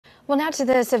Well, now to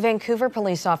this, a Vancouver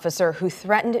police officer who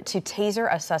threatened to taser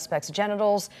a suspect's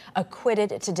genitals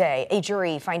acquitted today. A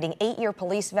jury finding 8-year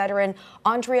police veteran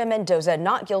Elijah Mendoza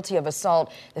not guilty of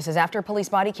assault. This is after police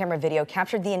body camera video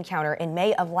captured the encounter in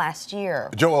May of last year.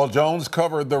 Joelle Jones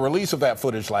covered the release of that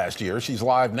footage last year. She's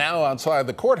live now outside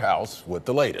the courthouse with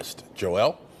the latest.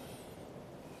 Joelle?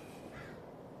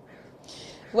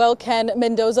 Well, Ken,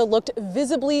 Mendoza looked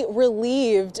visibly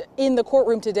relieved in the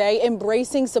courtroom today,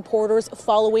 embracing supporters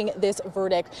following this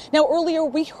verdict. Now, earlier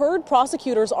we heard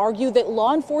prosecutors argue that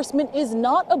law enforcement is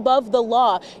not above the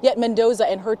law, yet Mendoza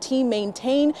and her team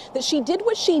maintain that she did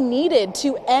what she needed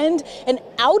to end an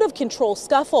out-of-control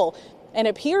scuffle. And it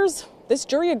appears this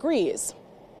jury agrees.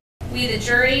 We, the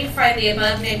jury, find the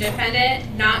above-named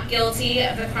defendant not guilty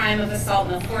of the crime of assault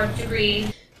in the 4th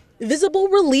degree. Visible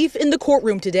relief in the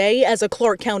courtroom today as a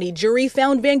Clark County jury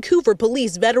found Vancouver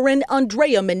police veteran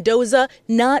Elijah Mendoza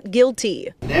not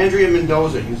guilty. Did Elijah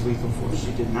Mendoza use lethal force?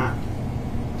 She did not.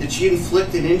 Did she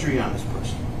inflict an injury on this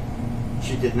person?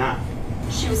 She did not.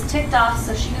 She was ticked off,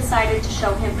 so she decided to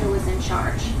show him who was in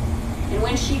charge. And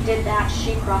when she did that,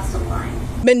 she crossed a line.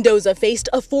 Mendoza faced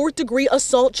a 4th-degree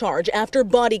assault charge after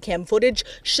body cam footage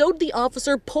showed the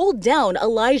officer pull down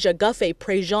Elijah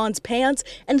Guffey-Prejean's pants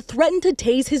and threatened to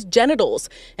tase his genitals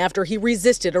after he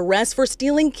resisted arrest for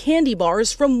stealing candy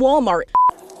bars from Walmart.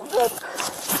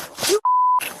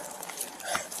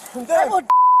 I'm dead.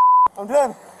 I'm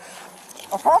dead.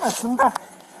 I promise, I'm dead.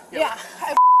 Yeah,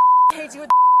 I hate you with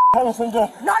I promise I'm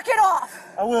dead. Knock it off!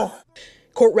 I will.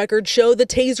 Court records show the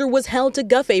taser was held to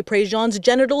Guffey-Prejean's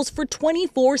genitals for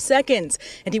 24 seconds,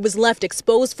 and he was left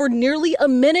exposed for nearly a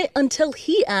minute until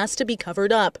he asked to be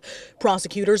covered up.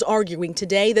 Prosecutors arguing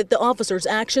today that the officer's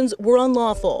actions were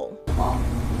unlawful.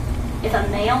 If a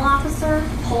male officer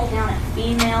pulled down a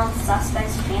female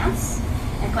suspect's pants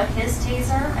and put his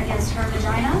taser against her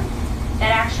vagina,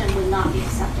 that action would not be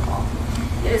acceptable.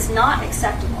 It is not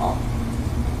acceptable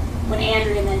when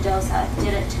Elijah Mendoza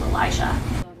did it to Elijah.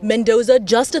 Mendoza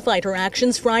justified her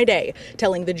actions Friday,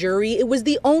 telling the jury it was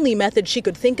the only method she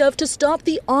could think of to stop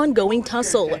the ongoing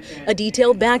tussle, a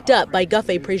detail backed up by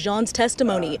Guffey-Prejean's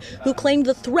testimony, who claimed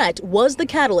the threat was the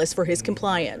catalyst for his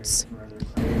compliance.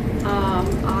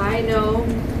 I know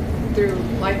through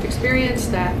life experience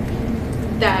that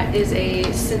is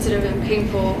a sensitive and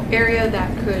painful area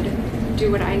that could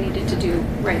do what I needed to do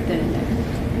right then and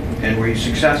there. And were you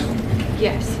successful?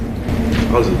 Yes.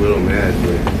 I was a little mad,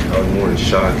 but I was more in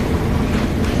shock. I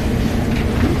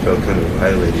felt kind of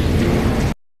violated.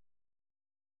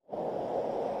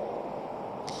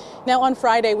 Now, on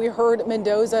Friday, we heard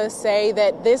Mendoza say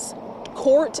that this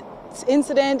court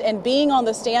incident and being on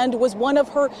the stand was one of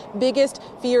her biggest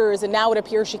fears, and now it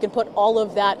appears she can put all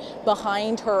of that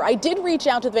behind her. I did reach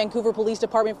out to the Vancouver Police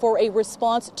Department for a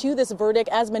response to this verdict,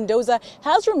 as Mendoza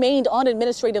has remained on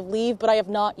administrative leave, but I have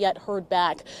not yet heard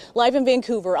back. Live in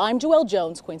Vancouver, I'm Joelle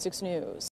Jones, Queen 6 News.